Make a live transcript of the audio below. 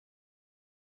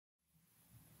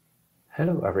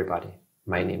Hello everybody,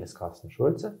 my name is Carsten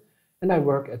Schulze and I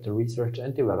work at the Research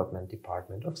and Development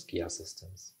Department of SCIA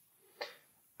Systems.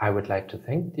 I would like to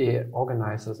thank the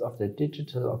organizers of the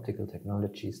Digital Optical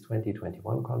Technologies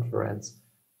 2021 conference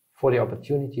for the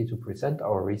opportunity to present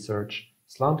our research,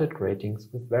 slanted gratings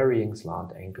with varying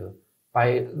slant angle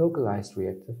by localized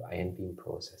reactive ion beam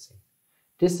processing.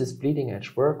 This is bleeding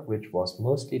edge work which was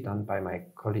mostly done by my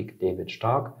colleague David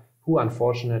Stark, who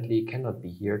unfortunately cannot be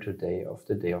here today of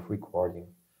the day of recording.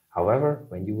 However,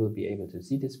 when you will be able to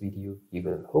see this video, he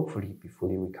will hopefully be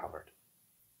fully recovered.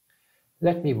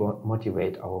 Let me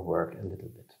motivate our work a little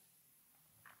bit.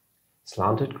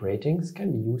 Slanted gratings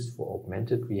can be used for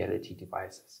augmented reality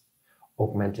devices.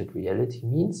 Augmented reality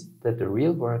means that the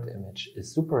real-world image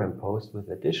is superimposed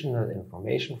with additional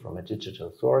information from a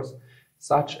digital source,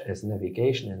 such as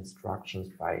navigation instructions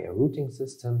by a routing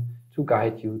system to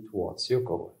guide you towards your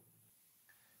goal.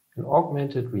 An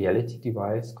augmented reality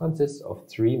device consists of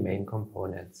three main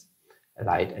components: a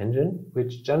light engine,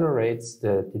 which generates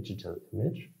the digital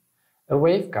image, a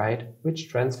waveguide, which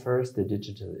transfers the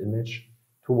digital image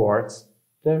towards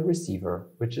the receiver,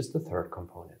 which is the third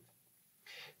component.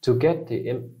 To get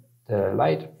the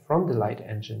light from the light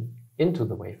engine into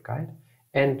the waveguide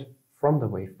and from the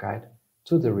waveguide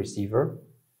to the receiver,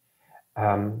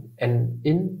 an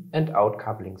in and out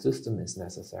coupling system is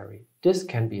necessary. This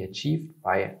can be achieved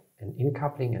by an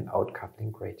in-coupling and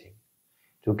out-coupling grating.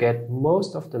 To get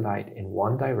most of the light in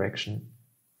one direction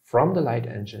from the light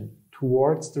engine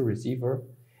towards the receiver,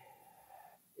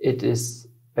 it is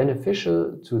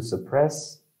beneficial to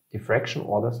suppress diffraction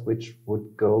orders which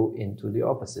would go into the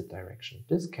opposite direction.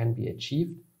 This can be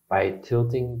achieved by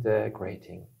tilting the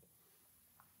grating.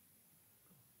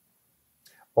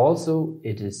 Also,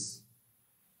 it is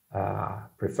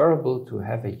preferable to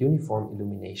have a uniform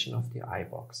illumination of the eye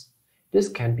box. This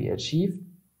can be achieved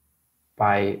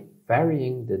by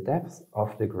varying the depth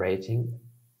of the grating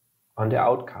on the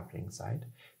outcoupling side,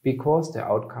 because the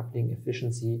outcoupling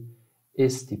efficiency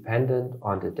is dependent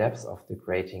on the depth of the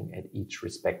grating at each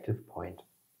respective point.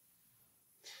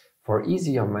 For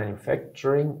easier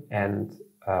manufacturing and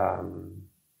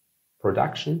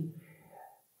production,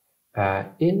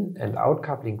 in and out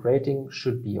coupling grating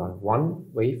should be on one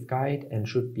waveguide and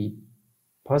should be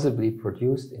possibly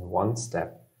produced in one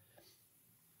step.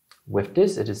 With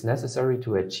this, it is necessary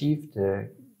to achieve the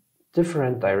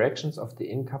different directions of the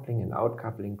in-coupling and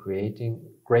out-coupling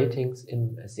gratings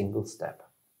in a single step.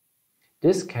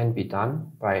 This can be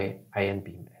done by ion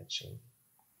beam etching.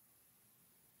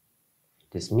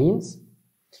 This means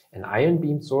an ion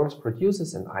beam source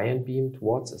produces an ion beam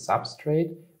towards a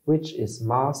substrate which is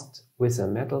masked with a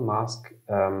metal mask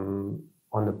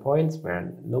on the points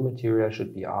where no material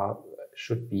should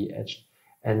be etched,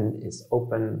 and is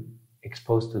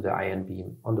exposed to the ion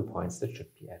beam on the points that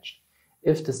should be etched.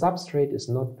 If the substrate is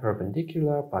not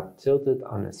perpendicular but tilted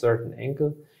on a certain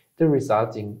angle, the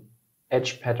resulting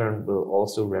etch pattern will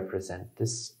also represent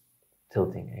this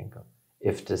tilting angle.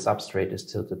 If the substrate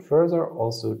is tilted further,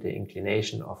 also the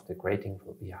inclination of the grating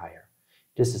will be higher.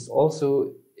 This is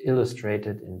also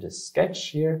illustrated in this sketch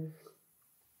here.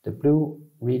 The blue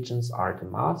regions are the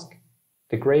mask.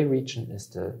 The gray region is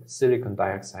the silicon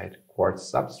dioxide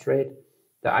quartz substrate.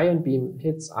 The ion beam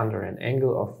hits under an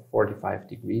angle of 45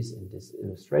 degrees in this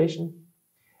illustration,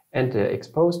 and the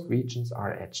exposed regions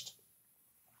are etched,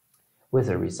 with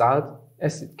a result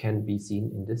as it can be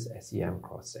seen in this SEM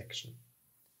cross-section.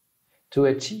 To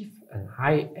achieve a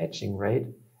high etching rate,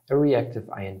 a reactive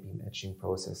ion beam etching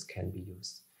process can be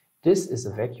used. This is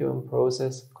a vacuum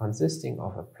process consisting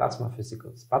of a plasma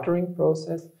physical sputtering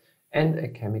process and a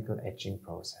chemical etching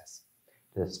process.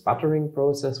 The sputtering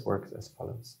process works as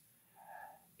follows.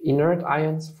 Inert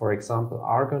ions, for example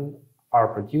argon,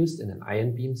 are produced in an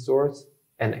ion beam source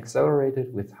and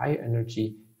accelerated with high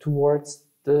energy towards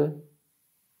the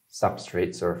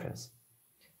substrate surface.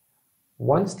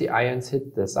 Once the ions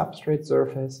hit the substrate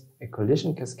surface, a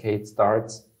collision cascade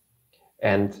starts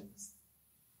and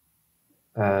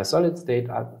solid state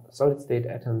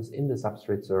atoms in the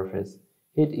substrate surface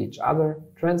hit each other,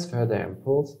 transfer their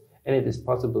impulse, and it is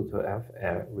possible to have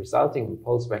a resulting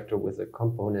impulse vector with a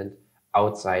component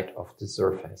outside of the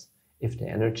surface. If the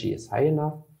energy is high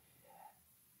enough,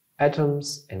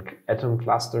 atoms and atom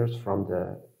clusters from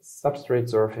the substrate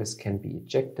surface can be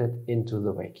ejected into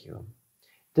the vacuum.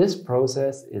 This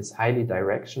process is highly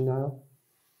directional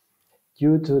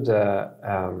due to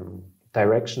the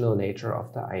directional nature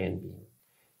of the ion beam.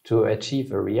 To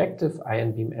achieve a reactive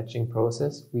ion beam etching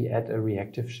process, we add a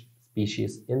reactive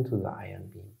species into the ion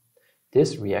beam.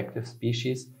 This reactive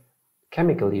species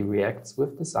chemically reacts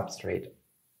with the substrate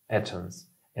atoms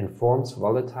and forms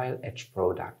volatile etch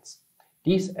products.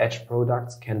 These etch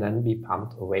products can then be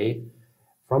pumped away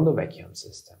from the vacuum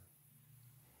system.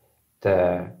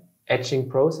 The etching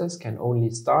process can only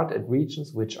start at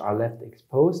regions which are left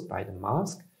exposed by the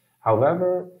mask.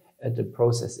 However, the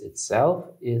process itself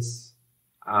is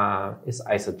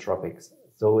isotropic,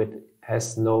 so it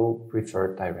has no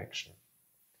preferred direction.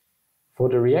 For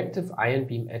the reactive ion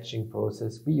beam etching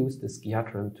process, we use the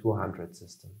Skiatrim 200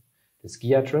 system. The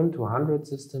Skiatrim 200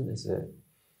 system is a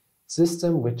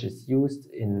system which is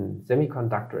used in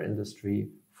semiconductor industry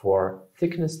for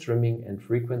thickness trimming and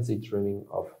frequency trimming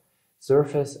of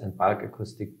surface and bulk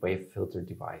acoustic wave filter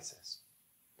devices.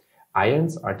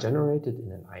 Ions are generated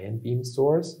in an ion beam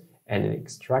source and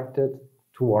extracted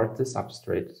toward the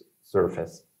substrate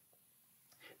surface.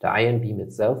 The ion beam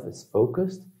itself is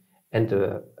focused, and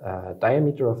the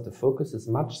diameter of the focus is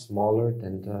much smaller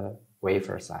than the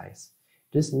wafer size.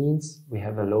 This means we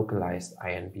have a localized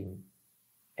ion beam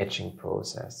etching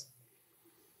process.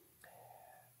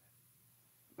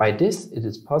 By this, it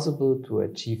is possible to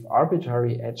achieve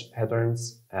arbitrary etch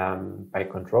patterns by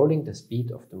controlling the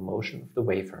speed of the motion of the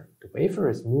wafer. The wafer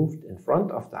is moved in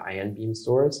front of the ion beam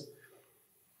source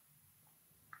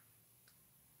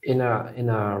in a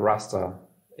raster,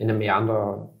 in a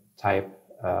meander type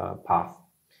path.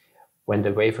 When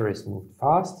the wafer is moved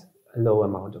fast, a low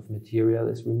amount of material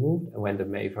is removed, and when the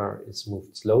wafer is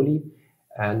moved slowly,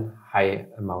 a high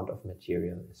amount of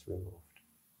material is removed.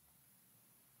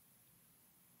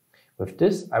 With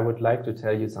this, I would like to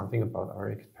tell you something about our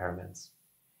experiments.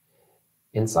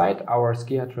 Inside our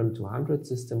Skiatrim 200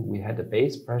 system, we had a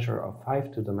base pressure of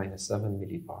 5 to the minus 7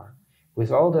 millibar.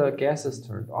 With all the gases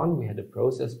turned on, we had a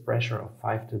process pressure of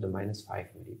 5 to the minus 5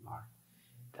 millibar.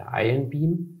 The ion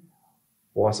beam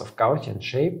was of Gaussian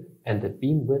shape, and the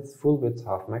beam width, full width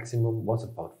half maximum, was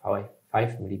about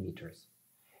 5 millimeters.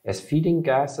 As feeding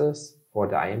gases for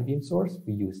the ion beam source,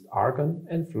 we used argon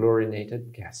and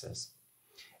fluorinated gases.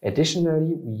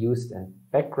 Additionally, we used a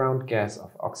background gas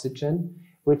of oxygen,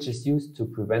 which is used to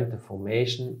prevent the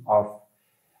formation of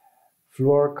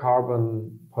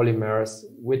fluorocarbon polymers,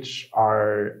 which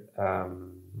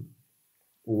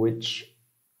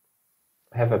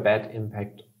have a bad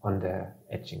impact on the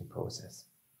etching process.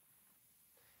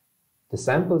 The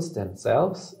samples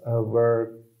themselves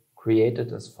were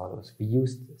created as follows. We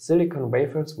used silicon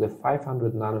wafers with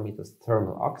 500 nanometers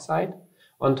thermal oxide,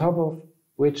 on top of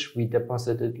which we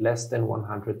deposited less than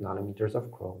 100 nanometers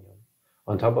of chromium.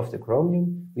 On top of the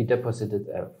chromium, we deposited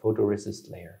a photoresist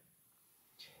layer.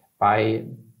 By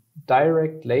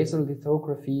direct laser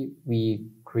lithography, we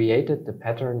created the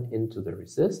pattern into the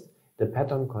resist. The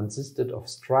pattern consisted of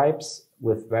stripes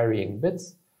with varying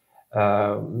widths.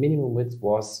 Minimum width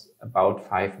was about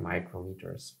 5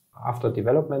 micrometers. After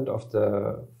development of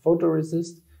the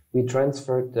photoresist, we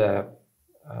transferred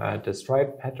the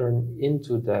stripe pattern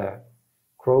into the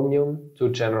chromium to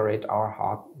generate our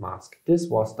hard mask. This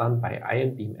was done by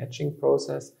ion beam etching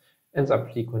process, and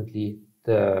subsequently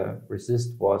the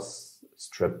resist was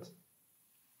stripped.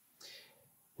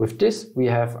 With this, we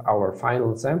have our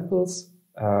final samples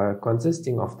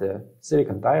consisting of the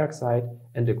silicon dioxide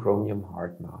and the chromium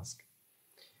hard mask.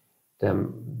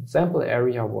 The sample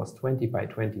area was 20 by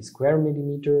 20 square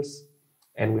millimeters,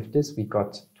 and with this we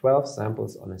got 12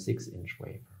 samples on a 6-inch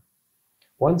wafer.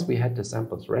 Once we had the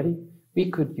samples ready,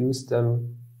 we could use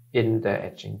them in the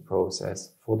etching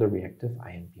process for the reactive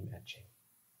ion beam etching.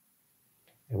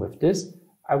 And with this,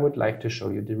 I would like to show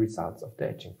you the results of the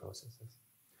etching processes.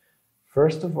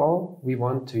 First of all, we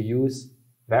want to use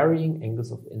varying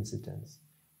angles of incidence.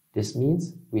 This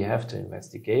means we have to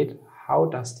investigate how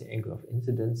does the angle of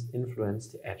incidence influence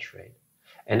the etch rate.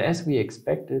 And as we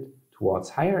expected, towards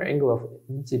higher angle of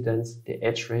incidence, the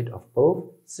etch rate of both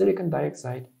silicon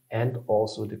dioxide and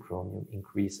also the chromium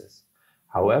increases.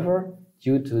 However,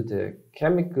 due to the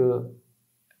chemical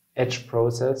etch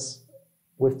process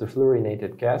with the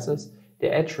fluorinated gases,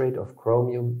 the etch rate of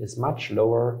chromium is much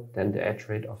lower than the etch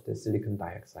rate of the silicon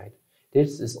dioxide.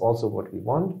 This is also what we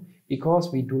want,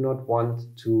 because we do not want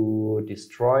to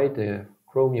destroy the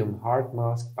chromium hard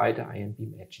mask by the ion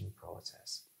beam etching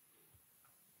process.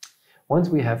 Once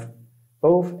we have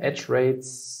both etch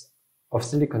rates of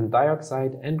silicon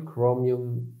dioxide and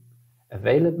chromium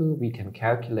available, we can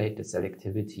calculate the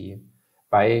selectivity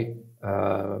by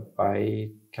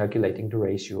calculating the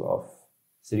ratio of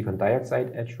silicon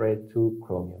dioxide etch rate to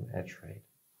chromium etch rate.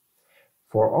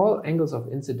 For all angles of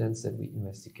incidence that we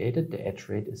investigated, the etch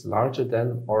rate is larger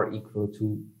than or equal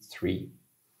to 3.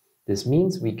 This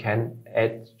means we can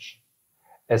etch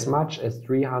as much as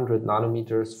 300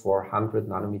 nanometers for 100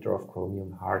 nanometer of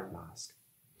chromium hard mask.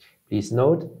 Please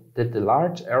note that the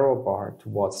large error bar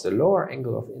towards the lower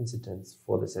angle of incidence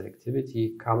for the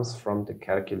selectivity comes from the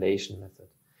calculation method.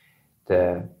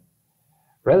 The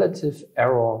relative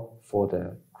error for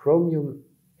the chromium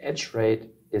etch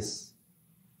rate is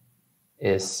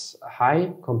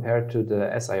high compared to the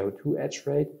SiO2 etch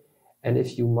rate, and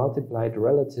if you multiply the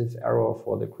relative error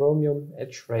for the chromium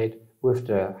etch rate with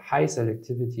the high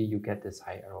selectivity, you get this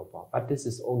high error bar. But this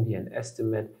is only an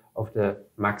estimate of the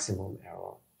maximum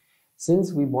error.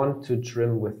 Since we want to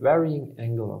trim with varying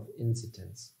angle of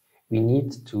incidence, we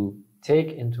need to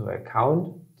take into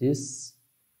account this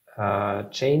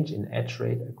change in etch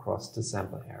rate across the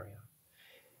sample area.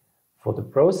 For the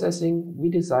processing, we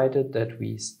decided that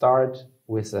we start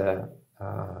with a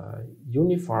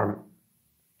uniform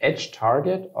etch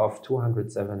target of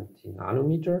 270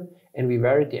 nanometer, and we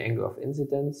vary the angle of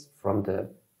incidence from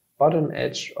the bottom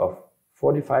edge of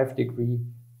 45 degree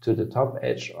to the top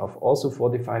edge of also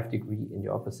 45 degree in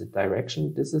the opposite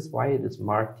direction. This is why it is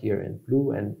marked here in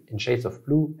blue and in shades of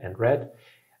blue and red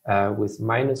with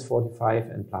minus 45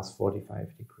 and plus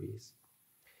 45 degrees.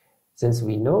 Since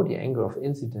we know the angle of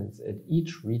incidence at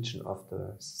each region of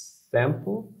the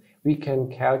sample, we can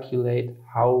calculate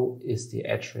how is the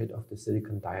etch rate of the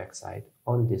silicon dioxide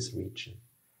on this region.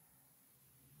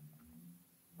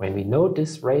 When we know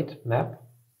this rate map,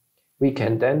 we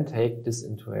can then take this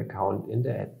into account in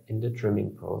the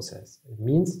trimming process. It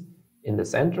means in the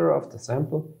center of the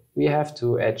sample, we have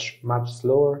to etch much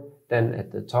slower than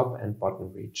at the top and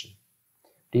bottom region.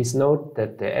 Please note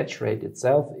that the etch rate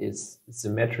itself is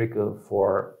symmetrical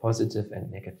for positive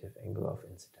and negative angle of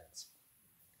incidence.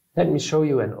 Let me show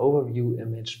you an overview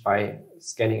image by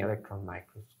scanning electron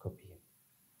microscopy.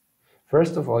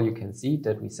 First of all, you can see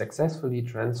that we successfully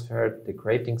transferred the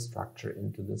grating structure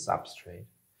into the substrate.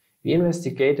 We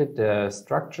investigated the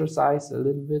structure size a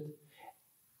little bit.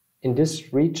 In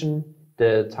this region,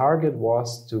 the target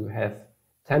was to have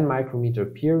 10 micrometer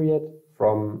period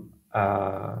from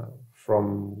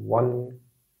one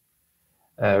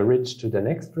ridge to the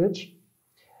next ridge.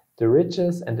 The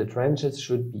ridges and the trenches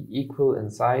should be equal in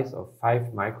size of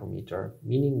 5 micrometer,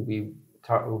 meaning we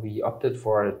opted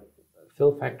for a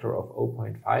fill factor of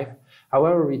 0.5.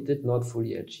 However, we did not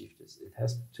fully achieve this. It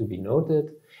has to be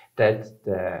noted that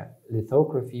the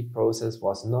lithography process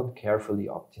was not carefully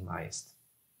optimized.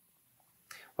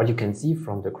 What you can see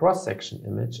from the cross-section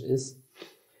image is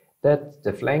that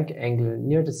the flank angle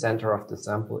near the center of the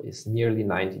sample is nearly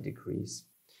 90 degrees.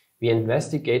 We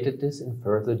investigated this in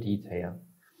further detail.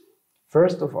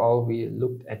 First of all, we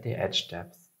looked at the etch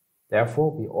depth.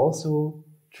 Therefore, we also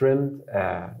trimmed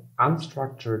an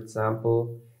unstructured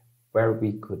sample where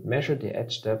we could measure the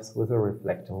etch depth with a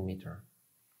reflectometer.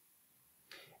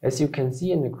 As you can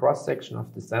see in the cross-section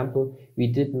of the sample, we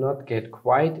did not get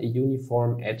quite a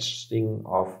uniform etching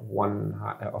of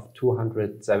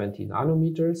 270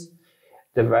 nanometers.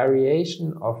 The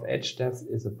variation of etch depth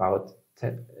is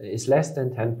less than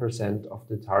 10% of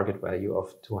the target value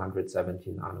of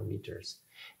 270 nanometers.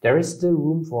 There is still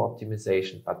room for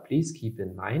optimization, but please keep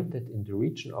in mind that in the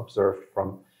region observed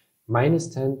from minus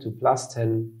 10 to plus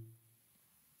 10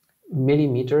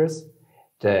 millimeters,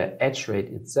 the etch rate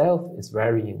itself is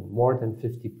varying more than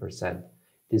 50%.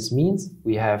 This means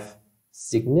we have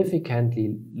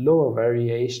significantly lower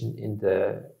variation in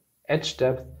the etch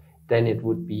depth than it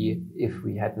would be if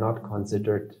we had not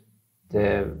considered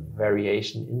the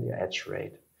variation in the etch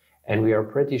rate. And we are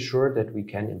pretty sure that we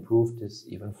can improve this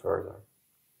even further.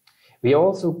 We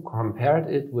also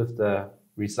compared it with the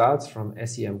results from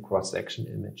SEM cross-section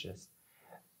images.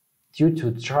 Due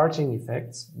to charging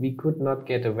effects, we could not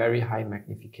get a very high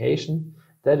magnification.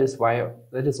 That is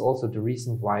also the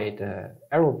reason why the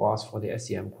error bars for the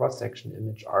SEM cross-section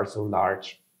image are so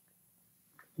large.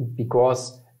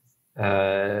 Because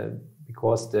the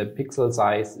pixel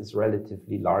size is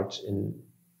relatively large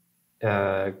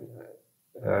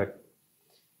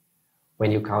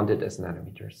when you count it as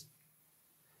nanometers.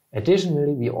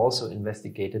 Additionally, we also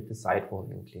investigated the sidewall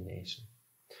inclination.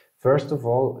 First of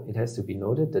all, it has to be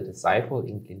noted that the sidewall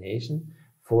inclination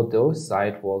for those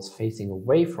sidewalls facing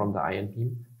away from the ion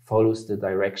beam follows the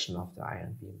direction of the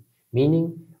ion beam,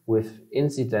 meaning with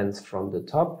incidence from the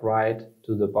top right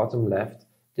to the bottom left,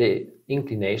 the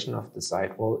inclination of the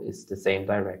sidewall is the same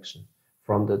direction.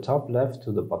 From the top left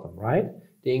to the bottom right,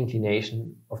 the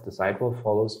inclination of the sidewall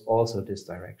follows also this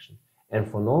direction. And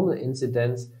for normal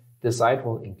incidence, the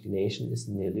sidewall inclination is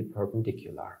nearly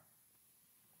perpendicular.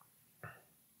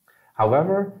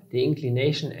 However, the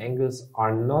inclination angles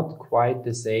are not quite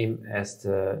the same as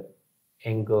the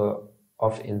angle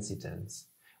of incidence.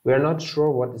 We are not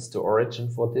sure what is the origin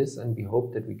for this, and we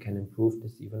hope that we can improve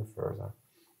this even further.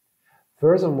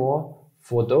 Furthermore,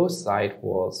 for those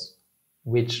sidewalls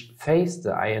which face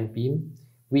the ion beam,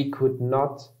 we could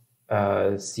not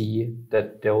see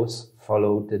that those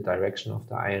follow the direction of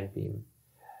the ion beam.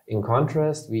 In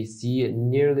contrast, we see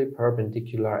nearly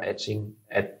perpendicular etching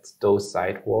at those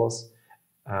sidewalls,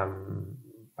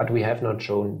 but we have not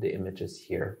shown the images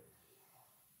here.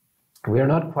 We are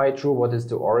not quite sure what is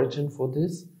the origin for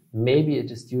this. Maybe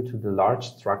it is due to the large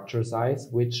structure size,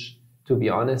 which, to be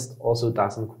honest, also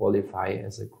doesn't qualify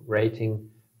as a grating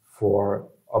for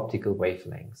optical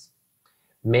wavelengths.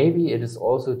 Maybe it is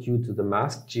also due to the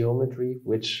mask geometry,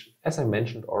 which, as I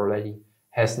mentioned already,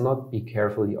 has not been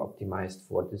carefully optimized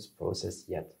for this process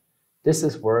yet. This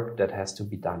is work that has to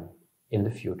be done in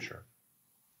the future.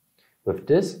 With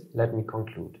this, let me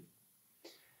conclude.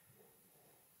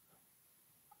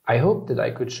 I hope that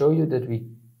I could show you that we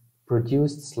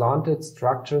produced slanted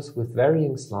structures with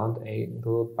varying slant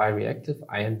angle by reactive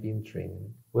ion beam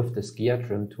training with the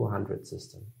SkiaTrim 200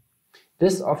 system.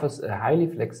 This offers a highly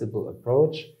flexible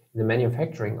approach in the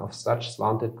manufacturing of such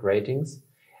slanted gratings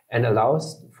and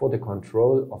allows for the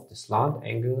control of the slant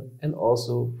angle and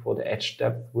also for the etch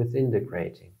depth within the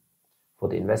grating. For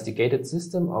the investigated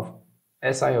system of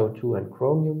SiO2 and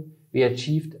chromium, we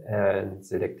achieved a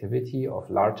selectivity of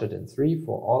larger than 3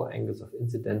 for all angles of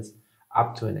incidence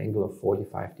up to an angle of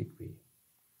 45 degrees.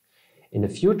 In the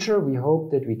future, we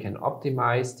hope that we can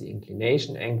optimize the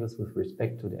inclination angles with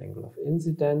respect to the angle of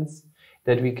incidence,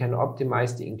 that we can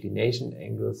optimize the inclination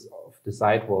angles of the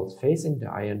sidewalls facing the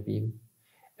ion beam,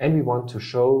 and we want to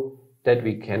show that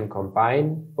we can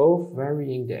combine both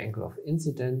varying the angle of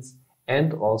incidence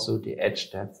and also the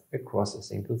etch depth across a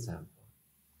single sample.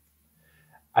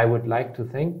 I would like to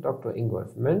thank Dr.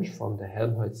 Ingolf Mönch from the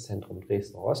Helmholtz-Zentrum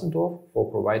Dresden-Rossendorf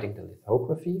for providing the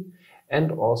lithography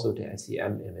and also the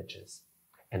SEM images.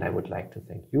 And I would like to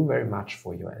thank you very much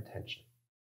for your attention.